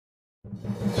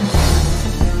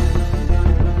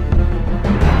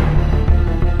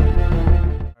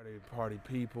Party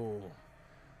people,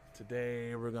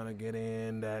 today we're gonna get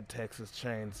in that Texas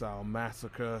Chainsaw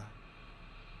Massacre.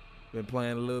 Been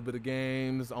playing a little bit of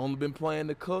games, only been playing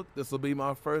the cook. This will be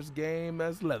my first game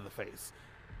as Leatherface.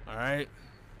 Alright,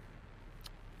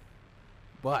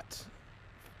 but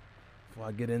before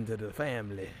I get into the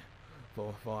family,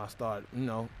 before I start,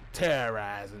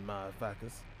 terrorizing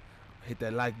motherfuckers, hit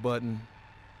that like button,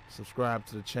 subscribe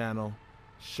to the channel,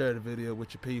 share the video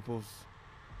with your peoples.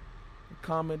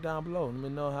 Comment down below. Let me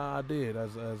know how I did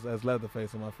as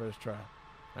Leatherface on my first try.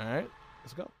 All right,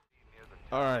 let's go.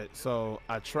 All right, so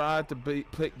I tried to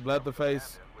pick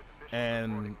Leatherface,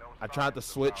 and I tried to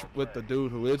switch with the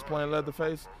dude who is playing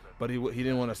Leatherface, but he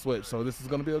didn't want to switch. So this is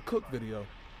gonna be a cook video.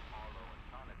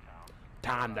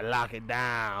 Time to lock it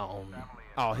down.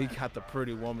 Oh, he got the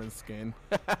pretty woman skin.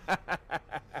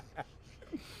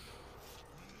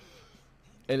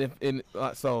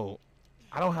 So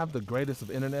I don't have the greatest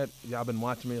of internet. Y'all been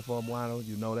watching me for a while,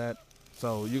 you know that.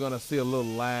 So you're gonna see a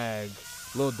little lag,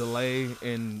 a little delay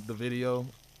in the video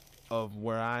of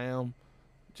where I am.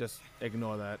 Just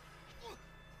ignore that.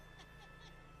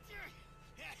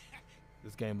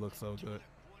 This game looks so good.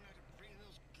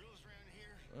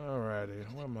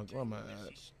 Alrighty, where am I at? Where am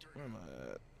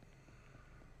I at?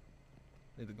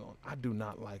 Need to go on. I do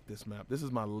not like this map. This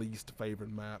is my least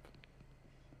favorite map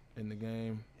in the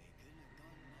game.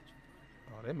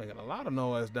 Oh, they making a lot of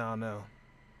noise down there.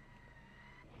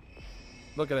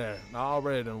 Look at that. I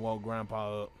already done woke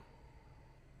Grandpa up.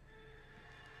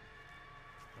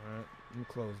 Alright, let me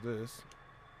close this.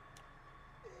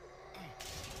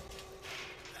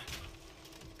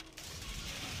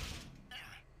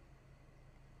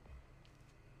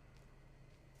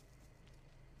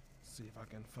 See if I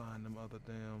can find them other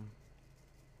damn...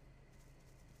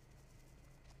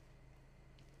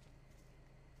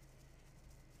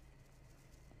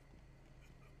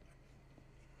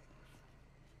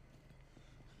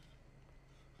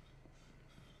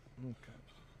 Okay.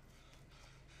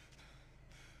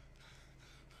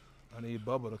 I need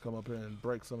Bubba to come up here and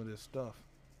break some of this stuff.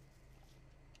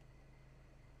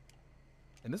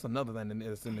 And this is another thing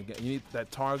that's in the game. You need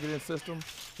that targeting system.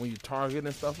 When you target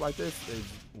and stuff like this, is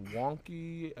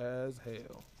wonky as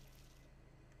hell.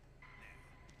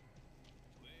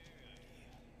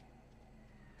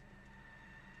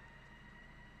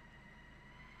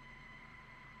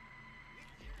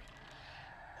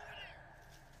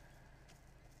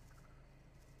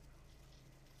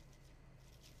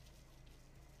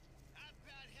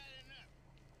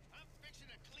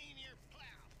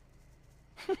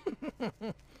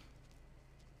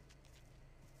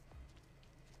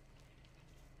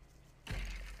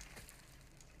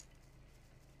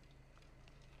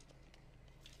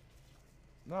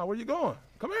 No, where you going?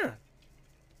 Come here.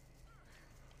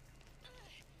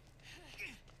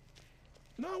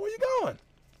 No, where you going?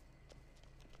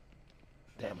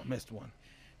 Damn, I missed one.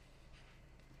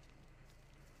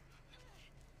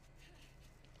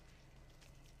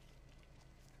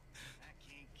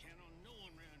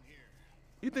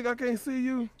 You think I can't see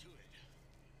you?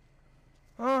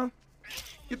 Huh?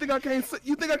 You think I can't see?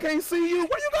 You think I can't see you?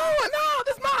 Where you going? No,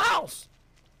 this is my house.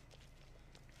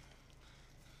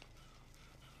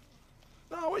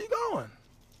 No, where you going?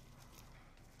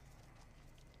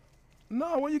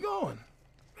 No, where you going?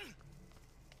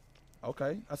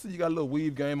 Okay, I see you got a little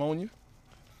weave game on you.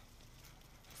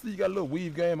 See you got a little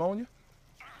weave game on you.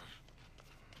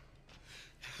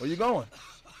 Where you going?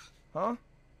 Huh?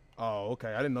 Oh,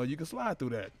 okay. I didn't know you could slide through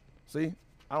that. See?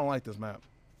 I don't like this map.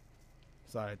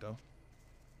 Sorry, though.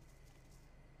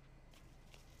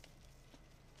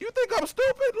 You think I'm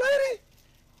stupid, lady?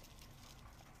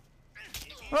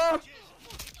 Huh?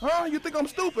 Huh? You think I'm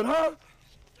stupid, huh?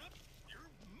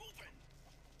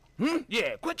 Hmm?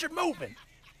 Yeah, quit your moving.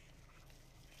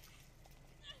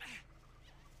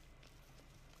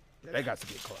 Yeah, they got to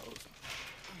get closed.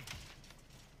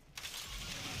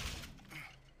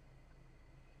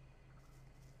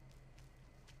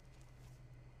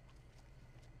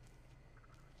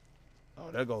 Oh,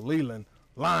 there go Leland,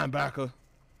 linebacker.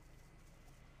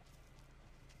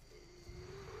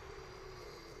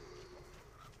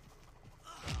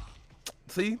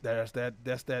 See, that's that.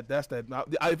 Now,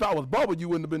 if I was Bubba, you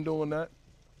wouldn't have been doing that.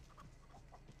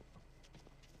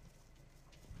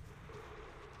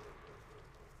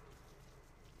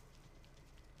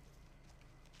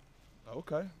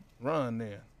 Okay, run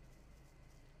then.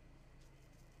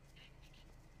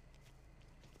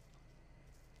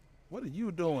 What are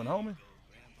you doing, homie?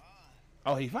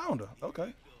 Oh, he found her.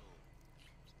 Okay.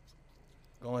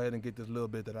 Go ahead and get this little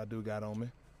bit that I do got on me.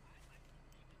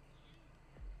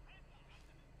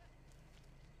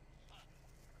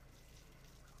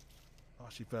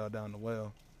 she fell down the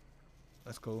well.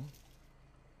 That's cool.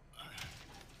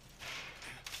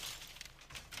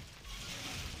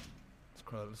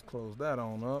 Let's close that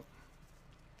on up.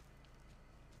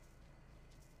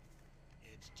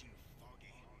 It's too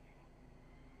foggy.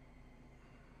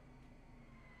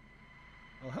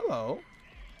 Oh, hello.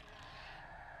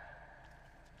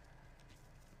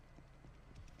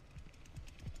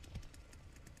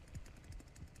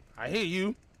 I hear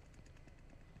you.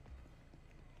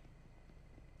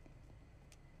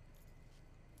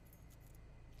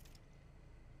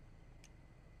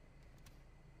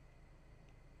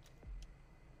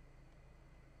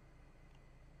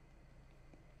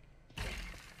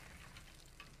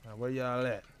 Now, where y'all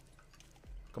at?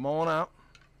 Come on out.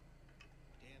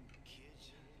 Damn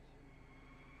kids.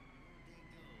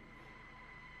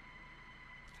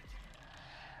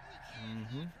 Where'd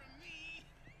they go? Mm-hmm. From me.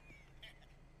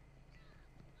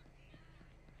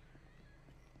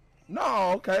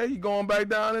 No, okay. You going back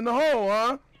down in the hole,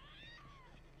 huh?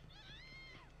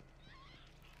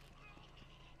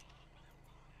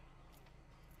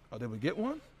 Oh, did we get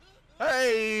one?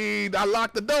 Hey, I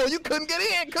locked the door. You couldn't get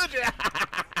in, could you?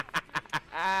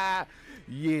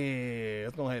 Yeah,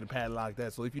 let's go ahead and padlock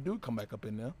that. So if you do come back up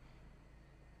in there.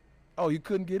 Oh, you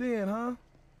couldn't get in, huh?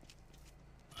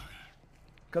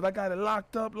 Because I got it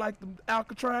locked up like the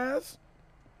Alcatraz.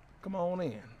 Come on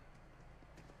in.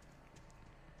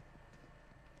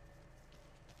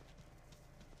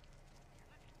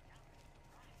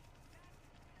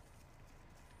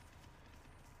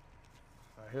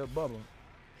 I hear Bubba.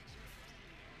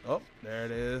 Oh, there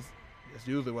it is. That's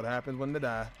usually what happens when they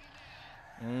die.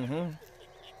 Mm-hmm.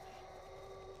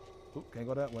 Oop, can't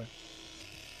go that way.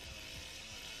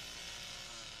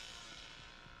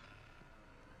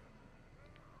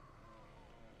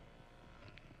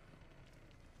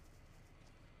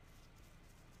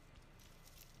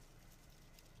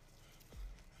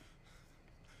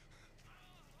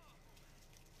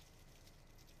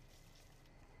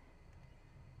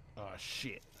 Oh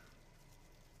shit!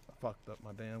 I fucked up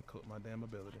my damn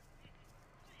ability.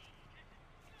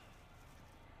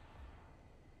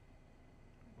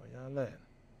 Where y'all at?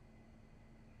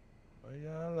 Where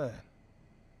y'all at?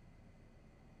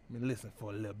 Let me listen for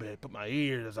a little bit. Put my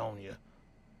ears on you.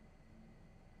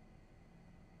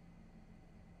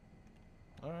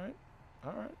 All right,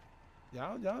 all right.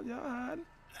 Y'all hiding.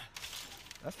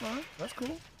 That's fine. That's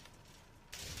cool.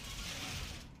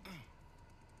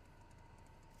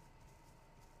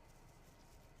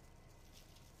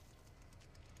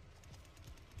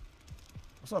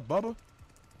 What's up, Bubba?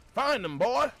 Find them,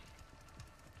 boy.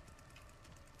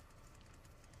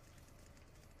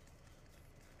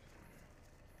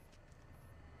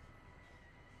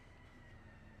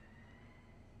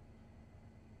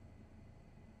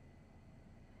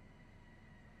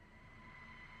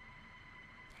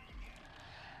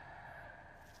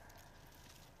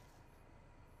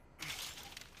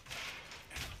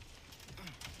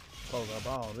 Close up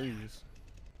all these.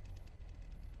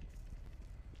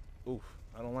 Oof,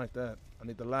 I don't like that. I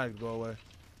need the lag to go away.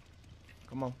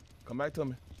 Come on, come back to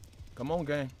me. Come on,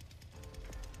 gang.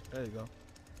 There you go.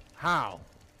 How?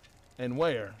 And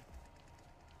where?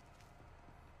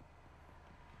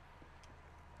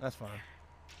 That's fine.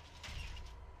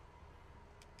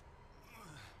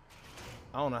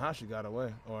 I don't know how she got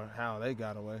away or how they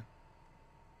got away.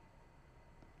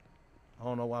 I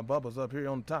don't know why Bubba's up here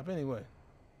on the top anyway.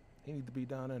 He needs to be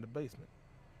down there in the basement.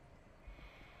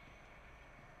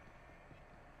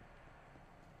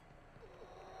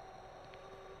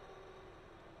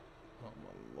 Oh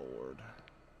my lord.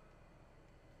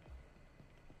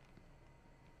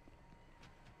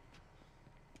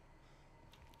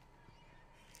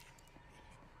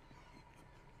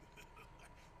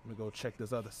 Let me go check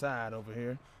this other side over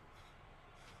here.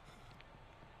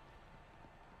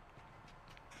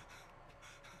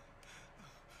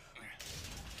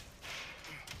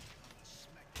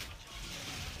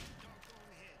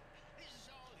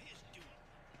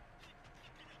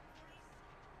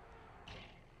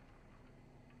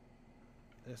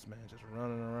 This man just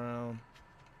running around.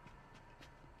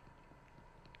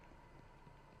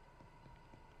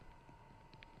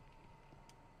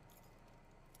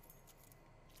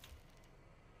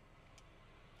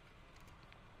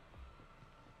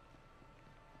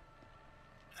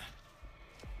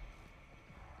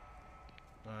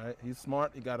 All right, he's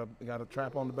smart. He got a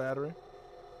trap on the battery.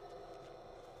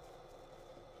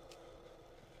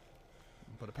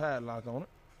 Put a padlock on it,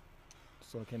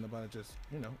 so can't nobody just,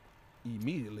 you know,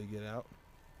 immediately get out.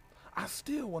 I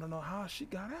still want to know how she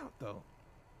got out though.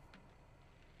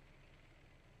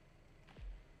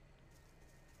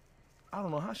 I don't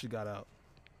know how she got out.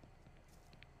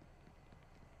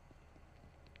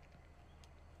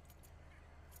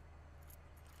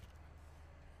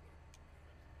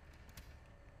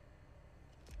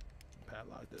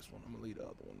 padlock this one. I'm gonna leave the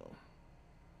other one though.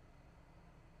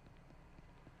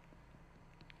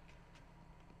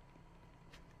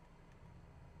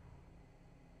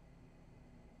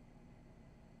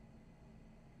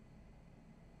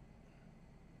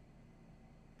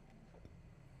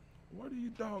 Where do you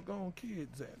doggone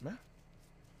kids at, man?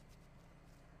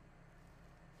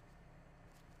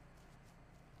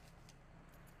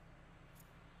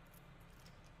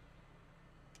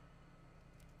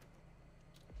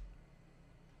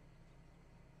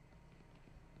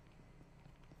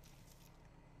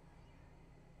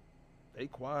 They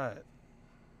quiet.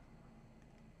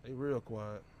 They real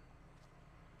quiet.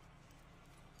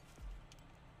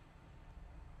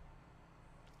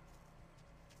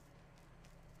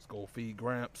 Let's go feed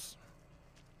Gramps.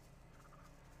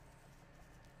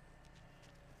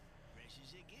 Fresh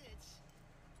as it gets.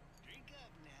 Drink up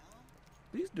now.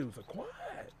 These dudes are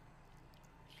quiet.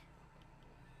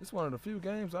 It's one of the few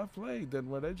games I've played that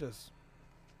where they just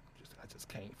I just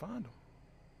can't find them.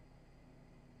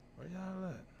 Where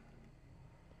y'all at?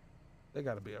 They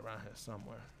gotta be around here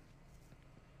somewhere.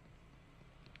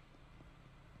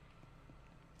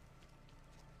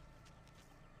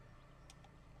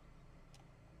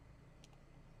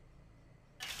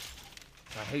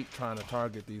 I hate trying to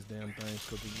target these damn things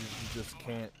because you just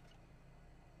can't.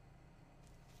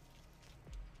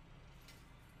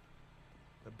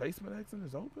 The basement exit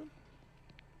is open?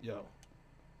 Yo.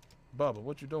 Bubba,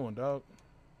 what you doing, dog?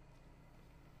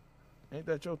 Ain't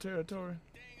that your territory?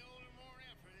 Dang old and worn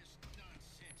out for this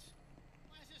nonsense.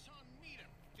 Why is this on me to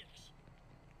fix?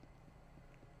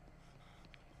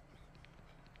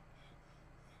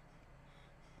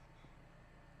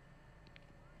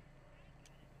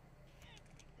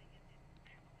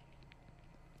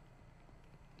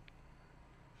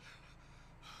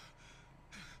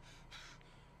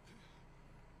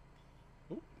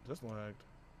 Oop, just lagged.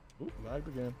 Oop, lagged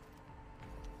again.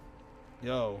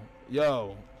 Yo,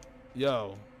 yo,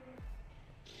 yo.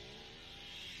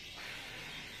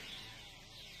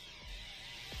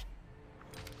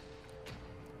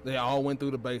 They all went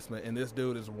through the basement, and this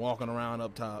dude is walking around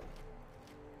up top.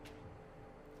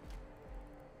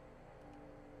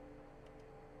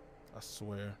 I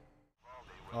swear.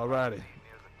 Alrighty.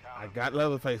 I got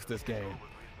Leatherface this game.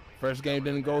 First game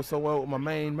didn't go so well with my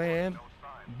main man,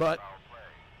 but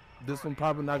this one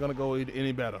probably not gonna go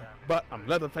any better. But I'm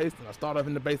Leatherface, and I start off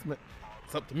in the basement.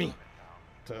 It's up to me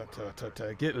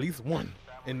to get at least one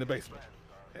in the basement.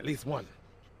 At least one.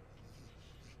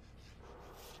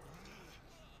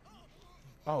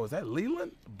 Oh, is that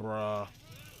Leland? Bruh.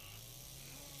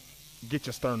 Get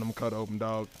your sternum cut open,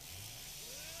 dog.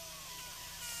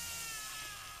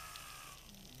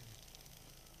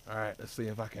 All right, let's see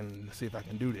if I can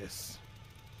do this.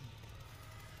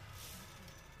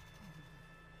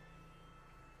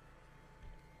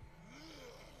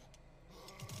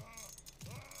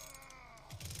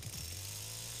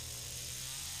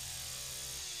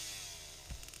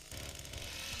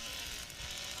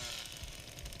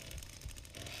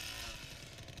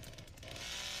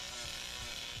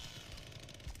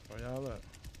 Where y'all at?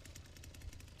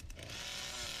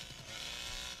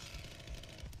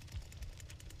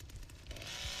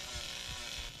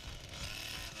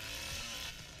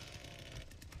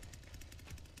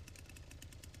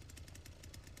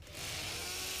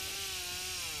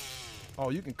 Oh,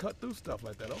 you can cut through stuff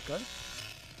like that. Okay.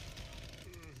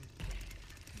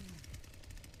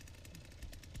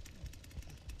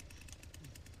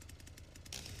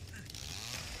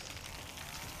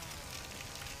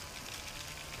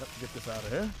 Let's get this out of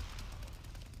here.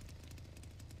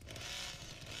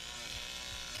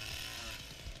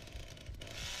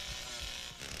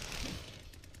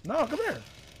 No, come here.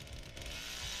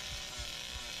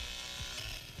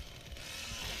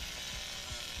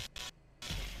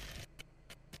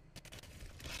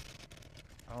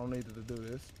 I don't need to do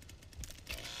this.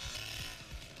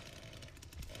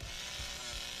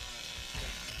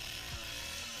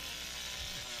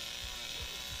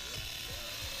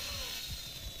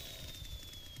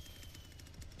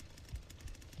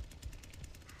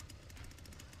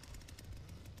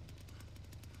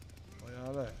 Where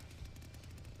y'all at?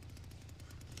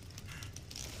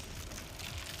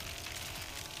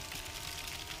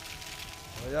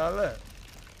 Where y'all at?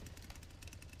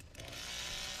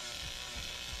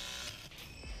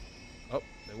 Oh,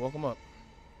 they woke him up.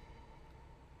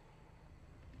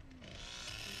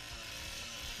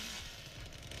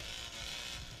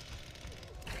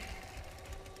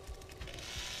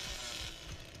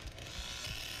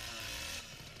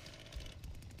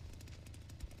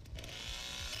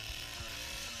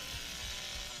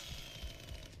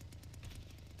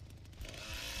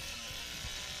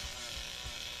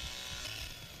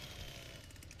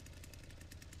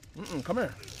 Come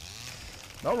here.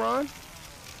 Don't run.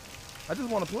 I just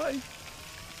want to play.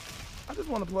 I just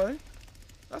want to play.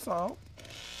 That's all.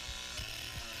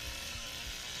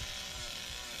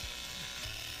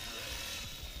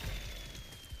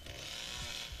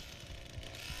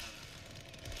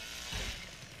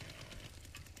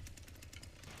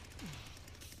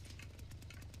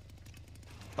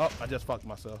 Oh, I just fucked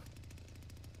myself.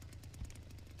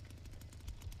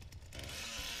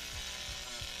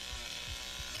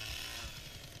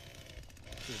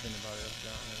 See if anybody else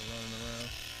down here running around.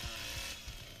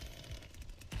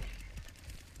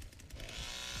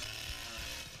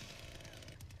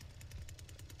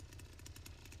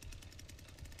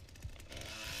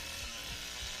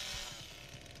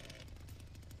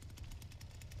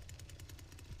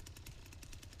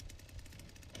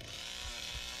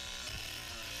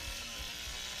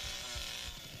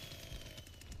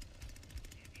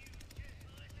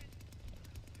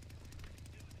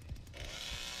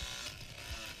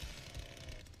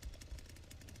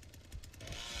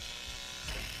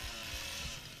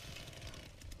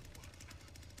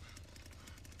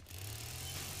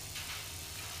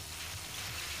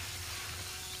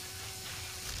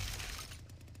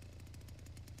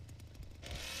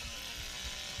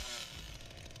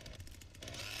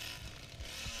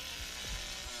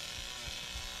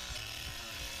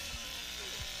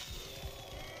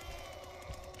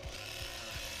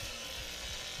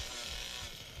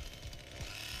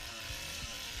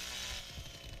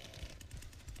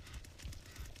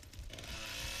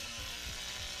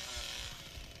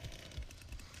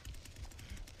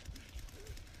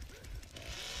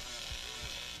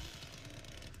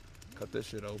 Cut this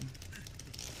shit open.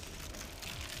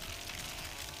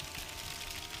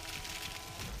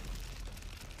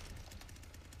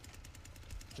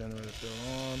 Generator still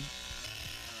on.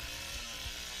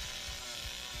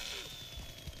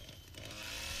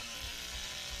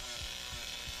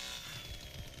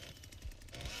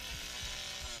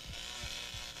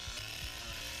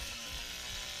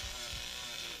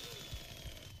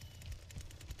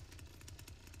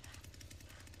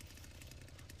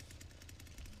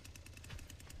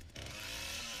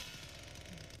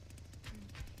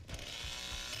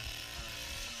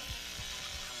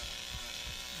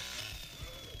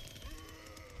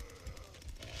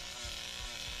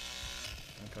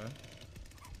 Okay.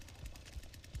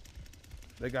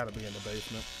 They gotta be in the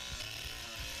basement.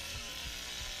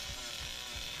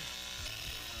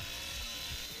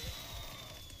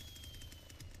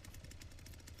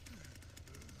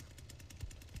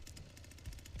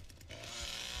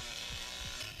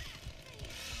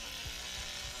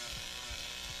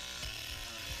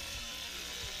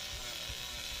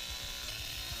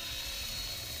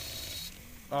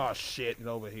 Oh shit, it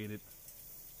overheated.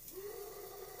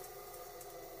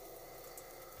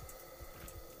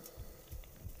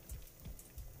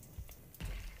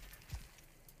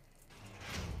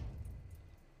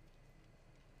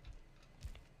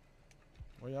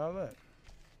 Where y'all at?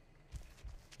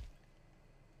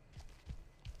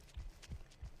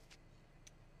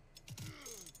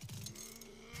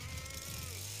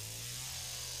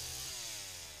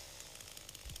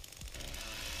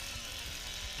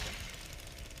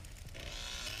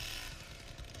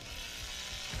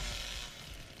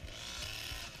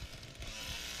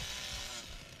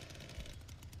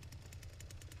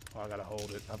 Oh, I gotta hold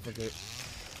it. I forget.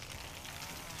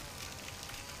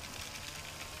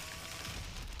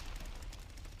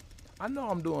 I know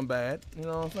I'm doing bad, you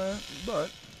know what I'm saying?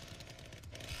 But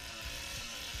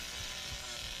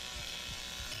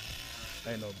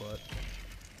ain't no but.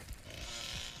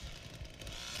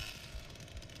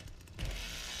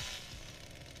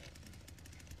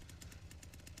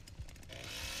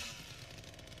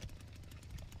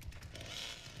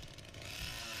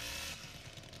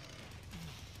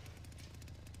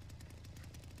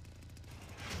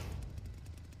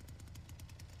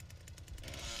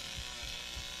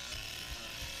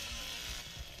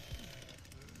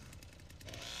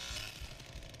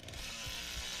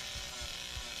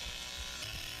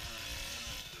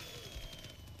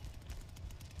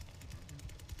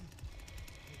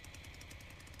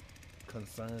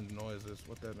 Concerned noises.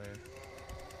 What that mean?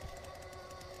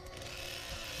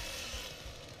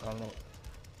 I don't know.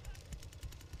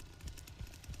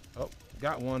 Oh,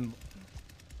 got one.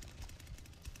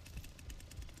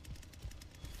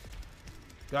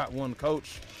 Got one,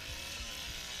 coach.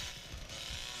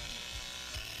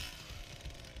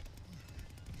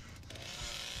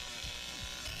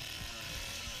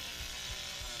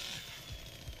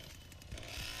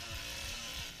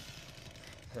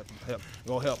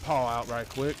 Go help Paul out right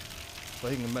quick, so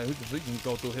he can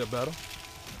go through here better.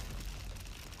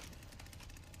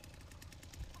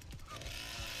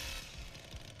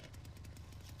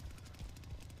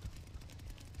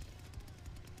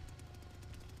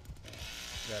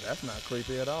 That's not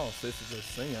creepy at all. Sis is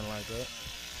just singing like that.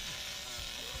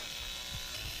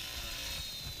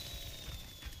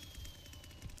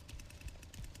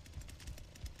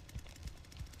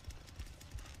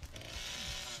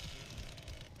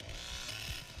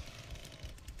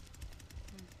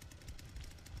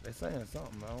 They saying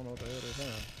something. I don't know what the hell they're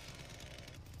saying.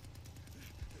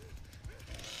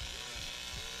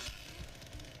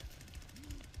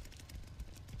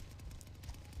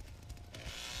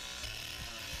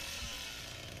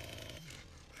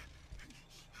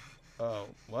 Oh,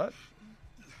 what?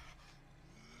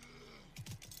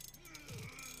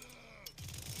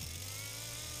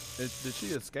 Did she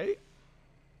escape?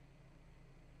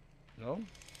 No?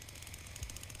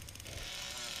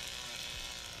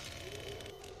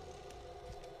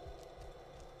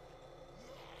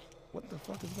 What the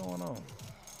fuck is going on?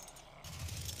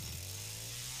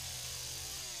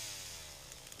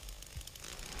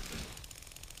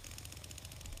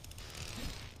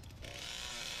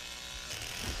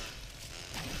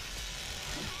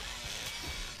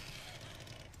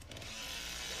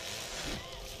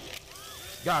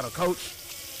 Got her,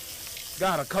 coach.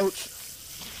 Got her, coach.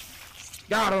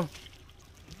 Got her.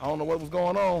 I don't know what was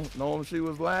going on. Knowing she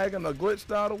was lagging or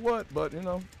glitched out or what, but you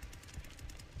know.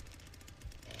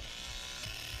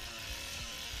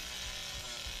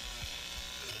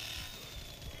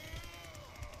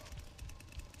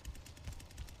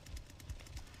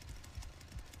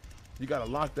 You gotta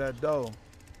lock that door.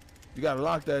 You gotta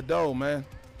lock that door, man.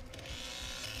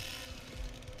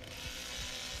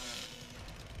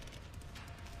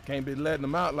 Can't be letting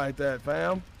them out like that,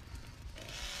 fam.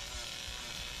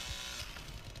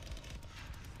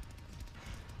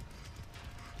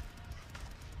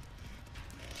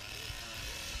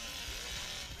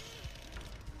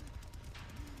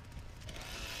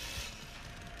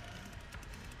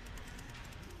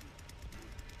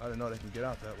 I didn't know they can get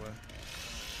out that way.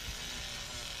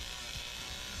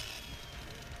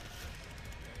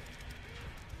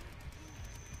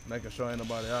 Making sure ain't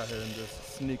nobody out here and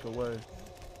just sneak away.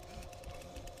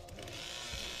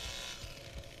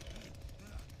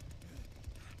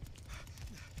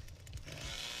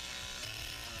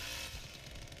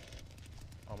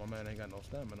 Oh, my man ain't got no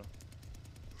stamina.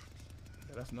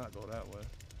 Yeah, let's not go that way.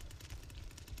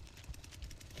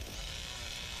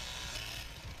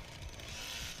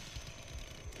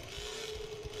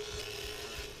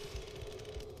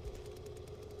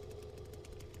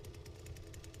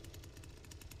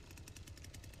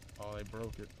 Oh, they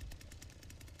broke it.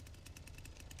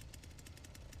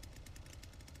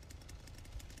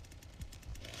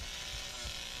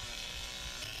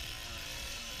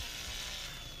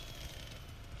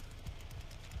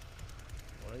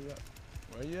 Where you at?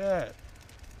 Where you at?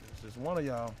 It's just one of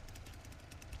y'all.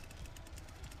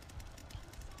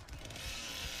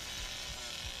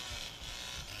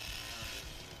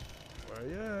 Where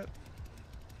you at?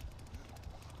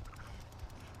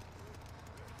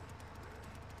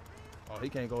 Oh, he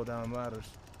can't go down ladders.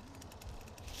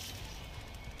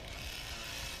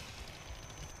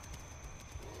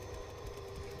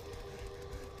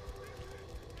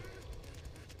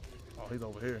 Oh, he's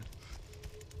over here.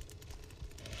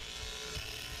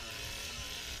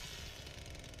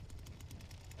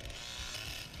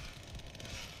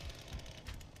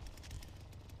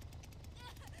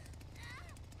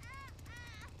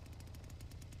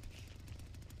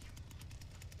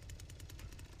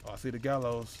 Oh, I see the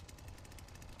gallows.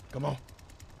 Come on.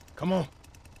 Come on.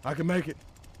 I can make it.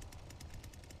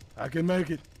 I can make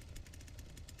it.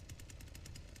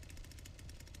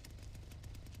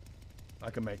 I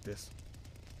can make this.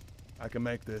 I can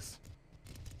make this.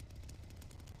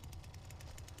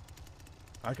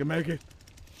 I can make it.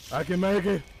 I can make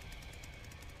it.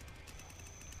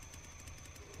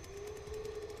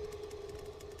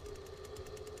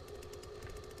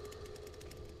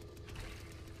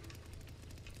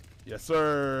 Yes,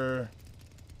 sir.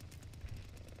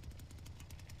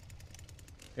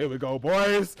 Here we go,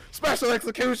 boys. Special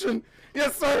execution.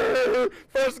 Yes, sir.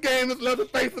 First game is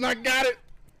Leatherface, and I got it.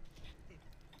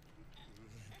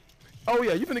 Oh,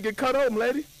 yeah, you finna get cut open,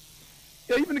 lady.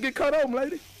 Yeah, you finna get cut open,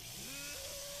 lady.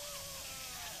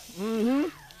 Mm-hmm.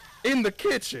 In the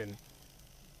kitchen.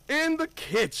 In the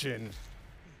kitchen.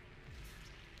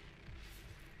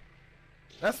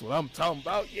 That's what I'm talking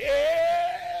about. Yeah.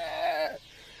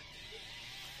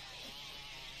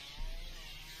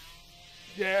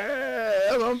 Yeah,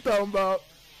 that's what I'm talking about.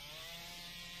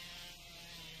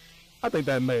 I think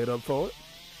that made up for it.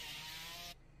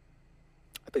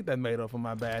 I think that made up for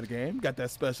my bad game. Got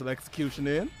that special execution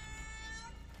in.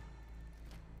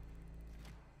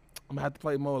 I'm gonna have to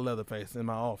play more Leatherface in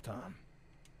my off time.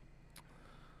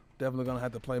 Definitely gonna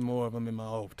have to play more of them in my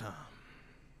overtime.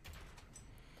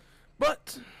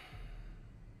 But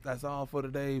that's all for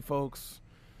today, folks.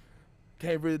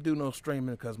 Can't really do no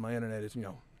streaming because my internet is,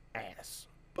 ass.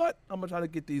 But I'm gonna try to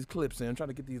get these clips in, try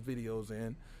to get these videos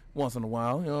in once in a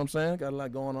while. You know what I'm saying? Got a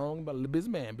lot going on. About a little busy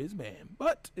man.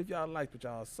 But if y'all liked what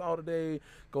y'all saw today,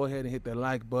 go ahead and hit that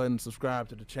like button, subscribe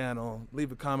to the channel,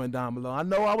 leave a comment down below. I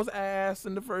know I was ass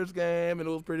in the first game and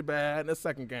it was pretty bad in the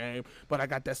second game, but I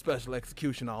got that special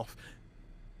execution off.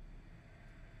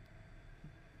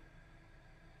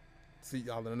 See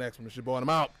y'all in the next one. It's your boy, and I'm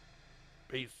out.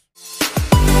 Peace.